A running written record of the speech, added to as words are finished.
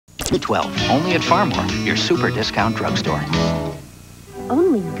6-12. Only at Pharmor, your super discount drugstore.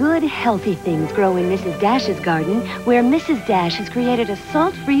 Only good, healthy things grow in Mrs. Dash's garden, where Mrs. Dash has created a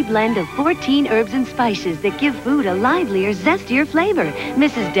salt-free blend of 14 herbs and spices that give food a livelier, zestier flavor.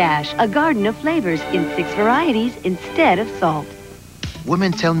 Mrs. Dash, a garden of flavors in 6 varieties instead of salt.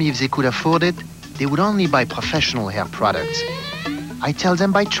 Women tell me if they could afford it, they would only buy professional hair products. I tell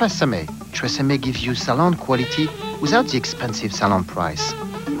them buy Tresemme. Tresemme gives you salon quality without the expensive salon price.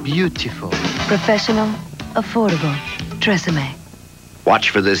 Beautiful. Professional, affordable. Tresemme.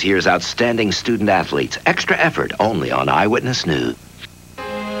 Watch for this year's outstanding student athletes. Extra effort only on Eyewitness News.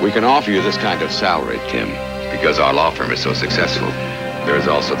 We can offer you this kind of salary, Tim, because our law firm is so successful. There is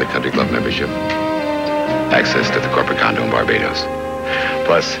also the Country Club membership, access to the corporate condo in Barbados.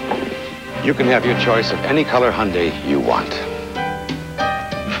 Plus, you can have your choice of any color Hyundai you want.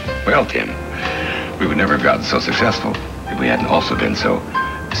 Well, Tim, we would never have gotten so successful if we hadn't also been so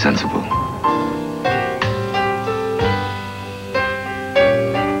sensible.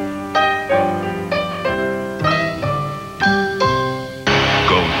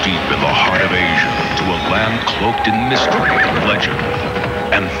 Go deep in the heart of Asia to a land cloaked in mystery and legend.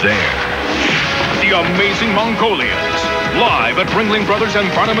 And there, the amazing Mongolians, live at Ringling Brothers and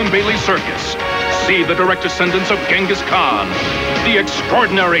Barnum and Bailey Circus. See the direct descendants of Genghis Khan, the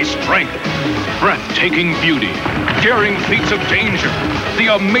extraordinary strength, breathtaking beauty, daring feats of danger.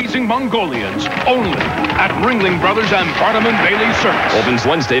 The amazing Mongolians, only at Ringling Brothers and Barnum and Bailey Circus. Opens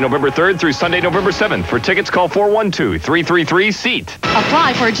Wednesday, November 3rd through Sunday, November 7th. For tickets, call 412-333-SEAT.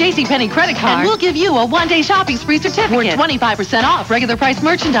 Apply for a JCPenney credit card, and we'll give you a one-day shopping spree certificate. We're 25% off regular price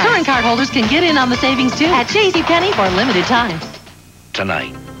merchandise. Current card holders can get in on the savings, too, at JCPenney for a limited time.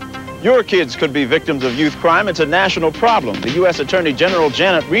 Tonight. Your kids could be victims of youth crime. It's a national problem. The U.S. Attorney General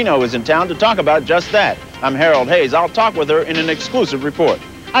Janet Reno is in town to talk about just that. I'm Harold Hayes. I'll talk with her in an exclusive report.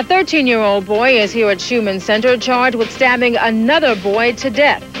 A 13-year-old boy is here at Schumann Center charged with stabbing another boy to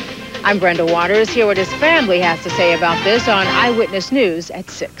death. I'm Brenda Waters. Hear what his family has to say about this on Eyewitness News at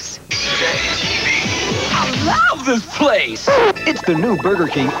 6. I love this place! It's the new Burger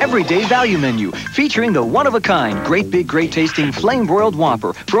King Everyday Value Menu, featuring the one-of-a-kind, great tasting flame-broiled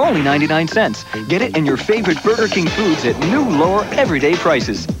Whopper for only 99 cents. Get it in your favorite Burger King foods at new, lower, everyday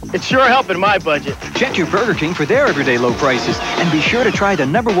prices. It's sure helping my budget. Check your Burger King for their everyday low prices, and be sure to try the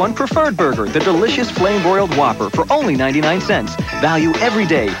 #1 preferred burger, the delicious flame-broiled Whopper for only 99 cents. Value every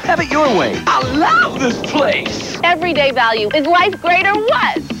day. Have it your way. I love this place! Everyday value. Is life great or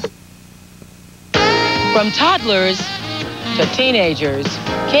what? From toddlers to teenagers,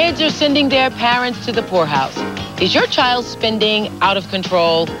 kids are sending their parents to the poorhouse. Is your child spending out of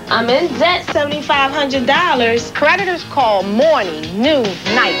control? I'm in debt $7,500. Creditors call morning, noon,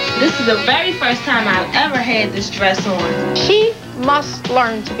 night. This is the very first time I've ever had this dress on. She must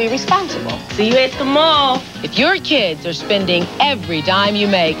learn to be responsible. See you at the mall. If your kids are spending every dime you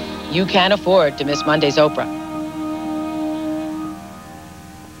make, you can't afford to miss Monday's Oprah.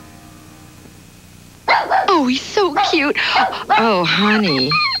 Oh, he's so cute. Oh, honey.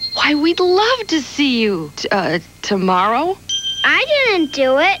 Why, we'd love to see you. Tomorrow? I didn't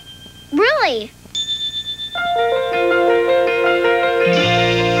do it. Really.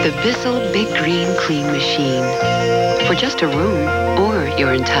 The Bissell Big Green Clean Machine. For just a room or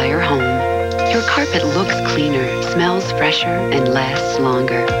your entire home. Your carpet looks cleaner, smells fresher, and lasts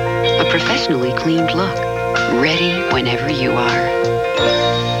longer. A professionally cleaned look. Ready whenever you are.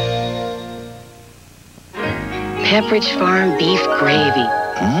 Pepperidge Farm Beef Gravy.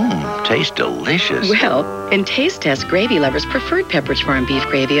 Tastes delicious. Well, in taste test, gravy lovers preferred Pepperidge Farm Beef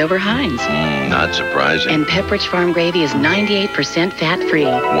Gravy over Heinz. Not surprising. And Pepperidge Farm Gravy is 98% fat-free.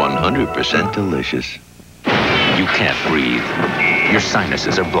 100% delicious. You can't breathe. Your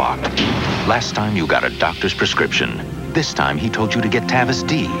sinuses are blocked. Last time you got a doctor's prescription. This time he told you to get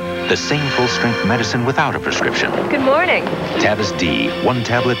Tavist-D, the same full-strength medicine without a prescription. Good morning. Tavist-D, 1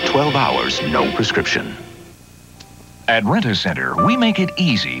 tablet, 12 hours, no prescription. At Rent-A-Center, we make it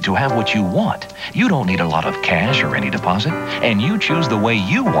easy to have what you want. You don't need a lot of cash or any deposit, and you choose the way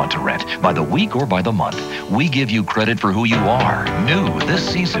you want to rent, by the week or by the month. We give you credit for who you are. New this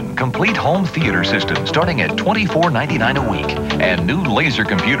season, complete home theater system starting at $24.99 a week. And new laser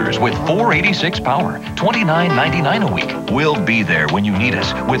computers with 486 power, $29.99 a week. We'll be there when you need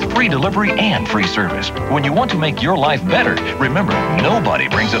us with free delivery and free service. When you want to make your life better, remember, nobody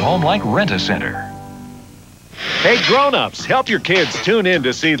brings it home like Rent-A-Center. Hey, grown-ups, help your kids tune in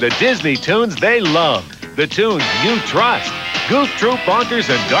to see the Disney tunes they love. The tunes you trust. Goof Troop, Bonkers,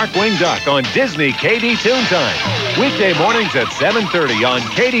 and Darkwing Duck on Disney KD Toon Time. Weekday mornings at 7:30 on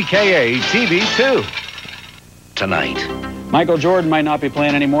KDKA TV 2. Tonight, Michael Jordan might not be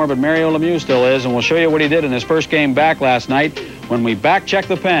playing anymore, but Mario Lemieux still is, and we'll show you what he did in his first game back last night when we back-check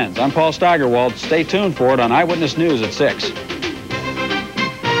the pens. I'm Paul Steigerwald. Stay tuned for it on Eyewitness News at 6.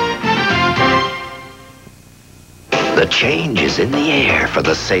 The change is in the air for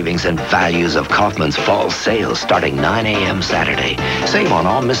the savings and values of Kaufmann's fall sale starting 9 a.m. Saturday. Save on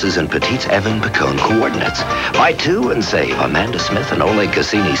all Mrs. and Petite's Evan Picone coordinates. Buy 2 and save Amanda Smith and Ole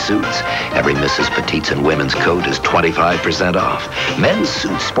Cassini suits. Every Mrs. Petite's and women's coat is 25% off. Men's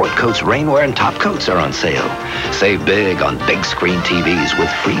suits, sport coats, rainwear, and top coats are on sale. Save big on big screen TVs with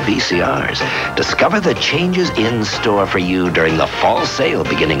free VCRs. Discover the changes in store for you during the fall sale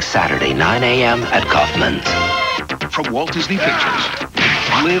beginning Saturday, 9 a.m. at Kaufmann's. From Walt Disney Pictures.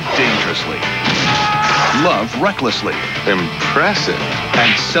 Live dangerously. Love recklessly. Impressive.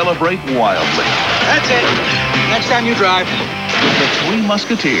 And celebrate wildly. That's it. Next time you drive. The Three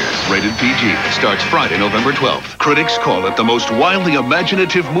Musketeers, rated PG, starts Friday, November 12th. Critics call it the most wildly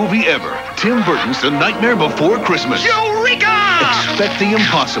imaginative movie ever. Tim Burton's The Nightmare Before Christmas. Eureka! Expect the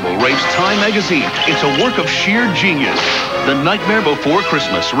impossible, raves Time magazine. It's a work of sheer genius. The Nightmare Before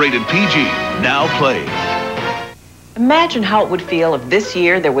Christmas, rated PG. Now play. Imagine how it would feel if this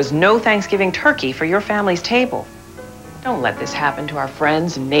year there was no Thanksgiving turkey for your family's table. Don't let this happen to our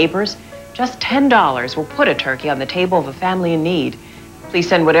friends and neighbors. Just $10 will put a turkey on the table of a family in need. Please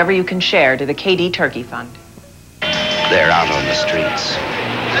send whatever you can share to the KD Turkey Fund. They're out on the streets.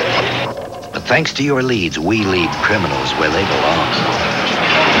 But thanks to your leads, we lead criminals where they belong.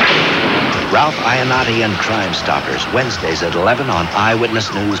 Ralph Iannotti and Crime Stoppers, Wednesdays at 11 on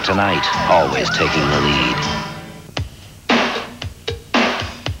Eyewitness News Tonight. Always taking the lead.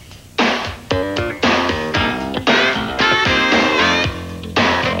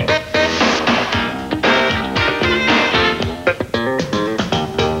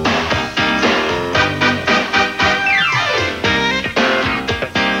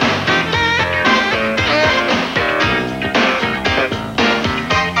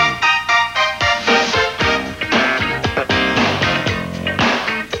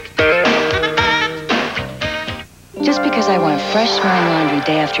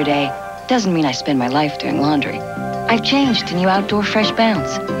 Day after day doesn't mean I spend my life doing laundry. I've changed to new Outdoor Fresh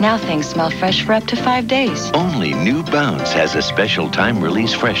Bounce. Now things smell fresh for up to 5 days. Only new Bounce has a special time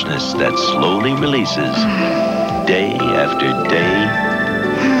release freshness that slowly releases day after day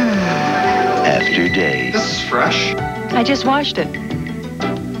after day. This is fresh. I just washed it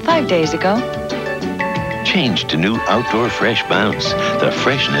 5 days ago. Change to new Outdoor Fresh Bounce. The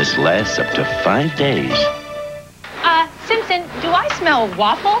freshness lasts up to 5 days. Simpson, do I smell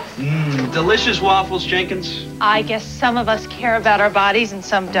waffles? Delicious waffles, Jenkins. I guess some of us care about our bodies and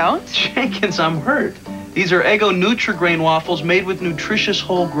some don't. Jenkins, I'm hurt. These are Eggo Nutri-Grain waffles made with nutritious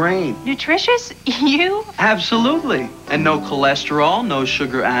whole grain. Nutritious? You? Absolutely. And no cholesterol, no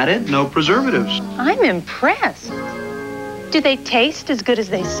sugar added, no preservatives. I'm impressed. Do they taste as good as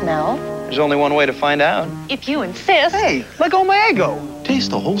they smell? There's only one way to find out. If you insist. Hey, let go my Eggo. Taste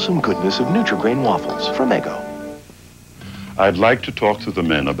the wholesome goodness of Nutri-Grain waffles from Eggo. I'd like to talk to the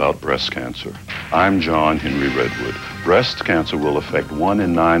men about breast cancer. I'm John Henry Redwood. Breast cancer will affect 1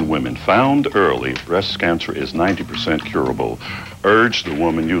 in 9 women. Found early, breast cancer is 90% curable. Urge the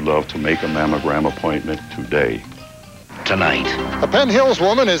woman you love to make a mammogram appointment today. Tonight. A Penn Hills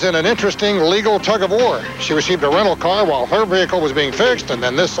woman is in an interesting legal tug-of-war. She received a rental car while her vehicle was being fixed, and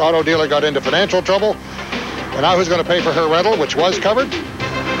then this auto dealer got into financial trouble. And now who's going to pay for her rental, which was covered?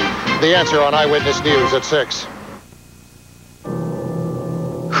 The answer on Eyewitness News at 6.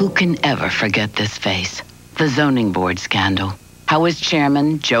 Who can ever forget this face? The zoning board scandal. How his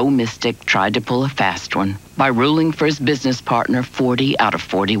chairman, Joe Mystic, tried to pull a fast one by ruling for his business partner 40 out of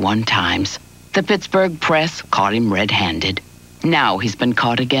 41 times. The Pittsburgh press caught him red-handed. Now he's been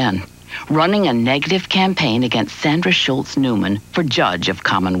caught again, running a negative campaign against Sandra Schultz Newman for judge of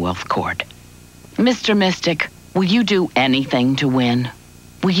Commonwealth Court. Mr. Mystic, will you do anything to win?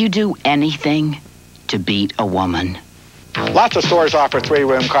 Will you do anything to beat a woman? Lots of stores offer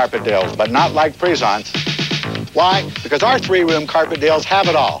 3-room carpet deals, but not like Prizant. Why? Because our 3-room carpet deals have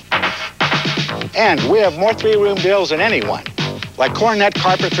it all. And we have more 3-room deals than anyone. Like Cornet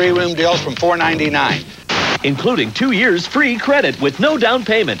carpet 3-room deals from $4.99. Including 2 years free credit with no down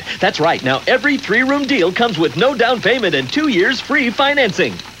payment. That's right. Now every 3-room deal comes with no down payment and 2 years free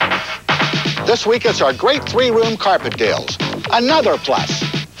financing. This week it's our great 3-room carpet deals. Another plus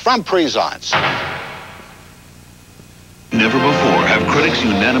from Prizant. never before have critics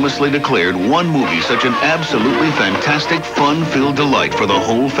unanimously declared one movie such an absolutely fantastic, fun-filled delight for the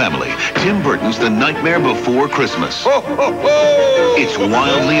whole family. Tim Burton's The Nightmare Before Christmas. Ho, ho, ho! It's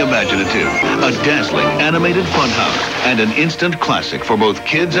wildly imaginative, a dazzling animated funhouse, and an instant classic for both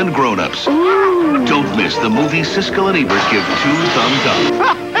kids and grown-ups. Don't miss the movie Siskel and Ebert give 2 thumbs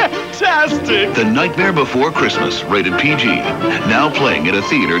up. Fantastic! The Nightmare Before Christmas, rated PG. Now playing at a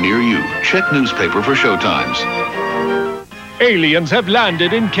theater near you. Check newspaper for showtimes. Aliens have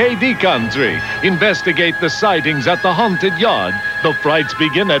landed in KD country. Investigate the sightings at the haunted yard. The frights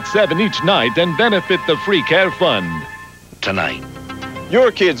begin at 7 each night and benefit the Free Care Fund. Tonight.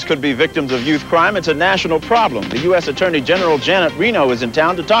 Your kids could be victims of youth crime. It's a national problem. The U.S. Attorney General Janet Reno is in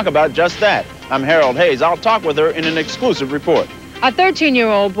town to talk about just that. I'm Harold Hayes. I'll talk with her in an exclusive report. A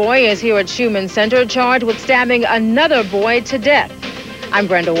 13-year-old boy is here at Newman Center charged with stabbing another boy to death. I'm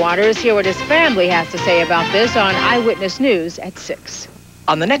Brenda Waters. Here what his family has to say about this on Eyewitness News at 6.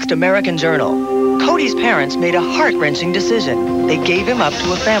 On the next American Journal, Cody's parents made a heart-wrenching decision. They gave him up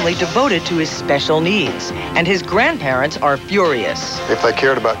to a family devoted to his special needs, and his grandparents are furious. If they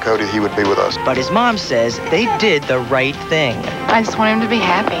cared about Cody, he would be with us. But his mom says they did the right thing. I just want him to be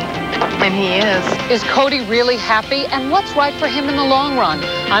happy, and he is. Is Cody really happy, and what's right for him in the long run?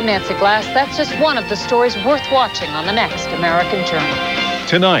 I'm Nancy Glass. That's just one of the stories worth watching on the next American Journal.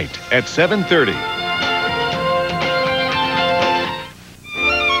 Tonight at 7:30.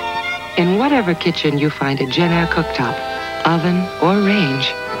 In whatever kitchen you find a Jenner cooktop, oven, or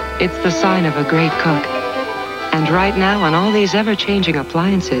range, it's the sign of a great cook. And right now, on all these ever-changing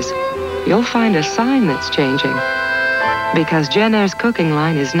appliances, you'll find a sign that's changing. Because Jenner's cooking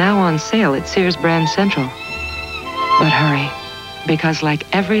line is now on sale at Sears Brand Central. But hurry, because like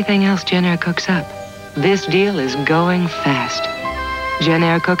everything else Jenner cooks up, this deal is going fast.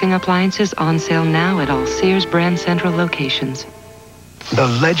 Jenner cooking appliances on sale now at all Sears Brand Central locations. The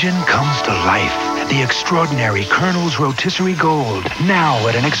legend comes to life. The extraordinary Colonel's Rotisserie Gold, now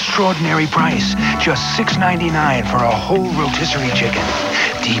at an extraordinary price. Just $6.99 for a whole rotisserie chicken.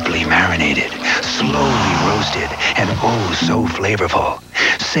 Deeply marinated, slowly roasted, and oh so flavorful.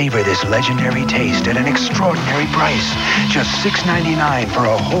 Savor this legendary taste at an extraordinary price. Just $6.99 for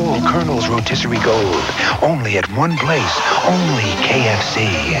a whole Colonel's Rotisserie Gold. Only at one place, only KFC.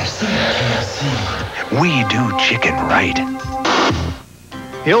 We do chicken right.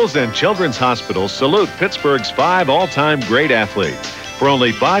 Hills and Children's Hospital salute Pittsburgh's 5 all-time great athletes. For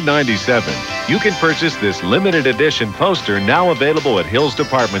only $5.97, you can purchase this limited edition poster now available at Hills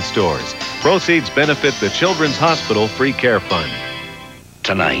department stores. Proceeds benefit the Children's Hospital Free Care Fund.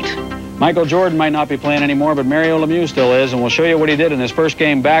 Tonight. Michael Jordan might not be playing anymore, but Mario Lemieux still is, and we'll show you what he did in his first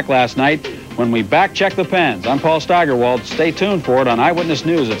game back last night when we back-check the pens. I'm Paul Steigerwald. Stay tuned for it on Eyewitness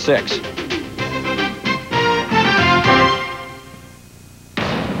News at 6.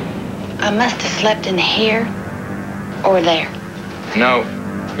 I must have slept in here or there. No,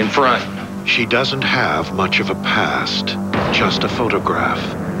 in front. She doesn't have much of a past, just a photograph.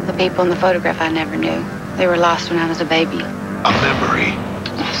 The people in the photograph I never knew. They were lost when I was a baby. A memory.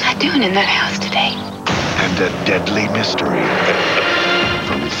 What was I doing in that house today? And a deadly mystery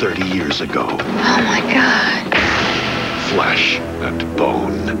from 30 years ago. Oh my God. Flesh and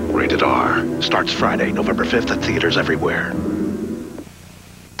Bone, rated R. Starts Friday, November 5th at theaters everywhere.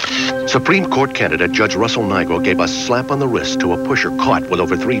 Supreme Court candidate Judge Russell Nigro gave a slap on the wrist to a pusher caught with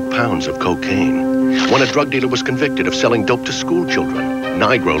over 3 pounds of cocaine. When a drug dealer was convicted of selling dope to school children,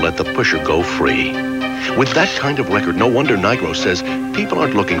 Nigro let the pusher go free. With that kind of record, no wonder Nigro says people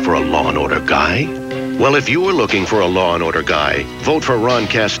aren't looking for a law and order guy. Well, if you're looking for a law and order guy, vote for Ron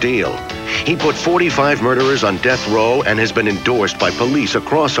Castile. He put 45 murderers on death row and has been endorsed by police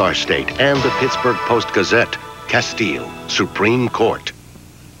across our state and the Pittsburgh Post-Gazette. Castile, Supreme Court.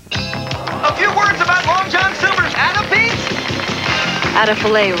 A few words about Long John Silver's Add-a-Piece? Add a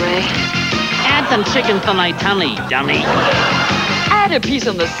filet, Ray. Add some chicken filet tunny, dummy. Add a piece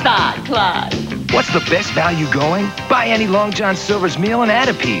on the side, Clyde. What's the best value going? Buy any Long John Silver's meal and add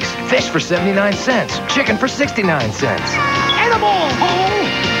a piece. Fish for 79 cents. Chicken for 69 cents. Edible, home!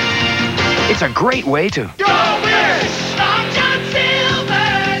 It's a great way to Go Bears! Long John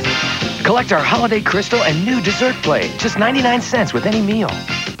Silver's! collect our holiday crystal and new dessert plate. Just 99 cents with any meal.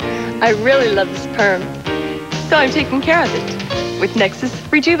 I really love this perm, so I'm taking care of it with Nexus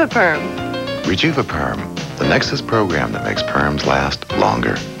Rejuva-Perm. Rejuva-Perm, the Nexus program that makes perms last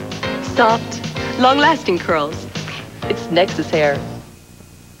longer. Soft, long-lasting curls. It's Nexus hair.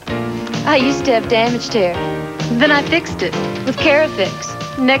 I used to have damaged hair. Then I fixed it with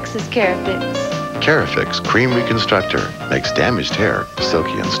Carafix. Nexus Carafix. Carafix Cream Reconstructor makes damaged hair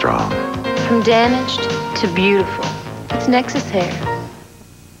silky and strong. From damaged to beautiful. It's Nexus hair.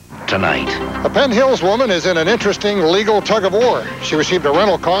 Tonight. A Penn Hills woman is in an interesting legal tug-of-war. She received a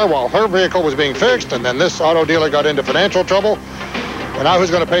rental car while her vehicle was being fixed, and then this auto dealer got into financial trouble. And now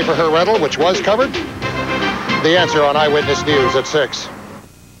who's going to pay for her rental, which was covered? The answer on Eyewitness News at 6.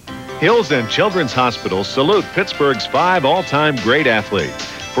 Hills and Children's Hospital salute Pittsburgh's 5 all-time great athletes.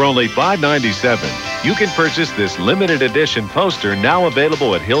 For only $5.97, you can purchase this limited edition poster now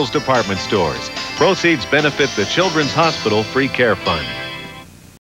available at Hills department stores. Proceeds benefit the Children's Hospital Free Care Fund.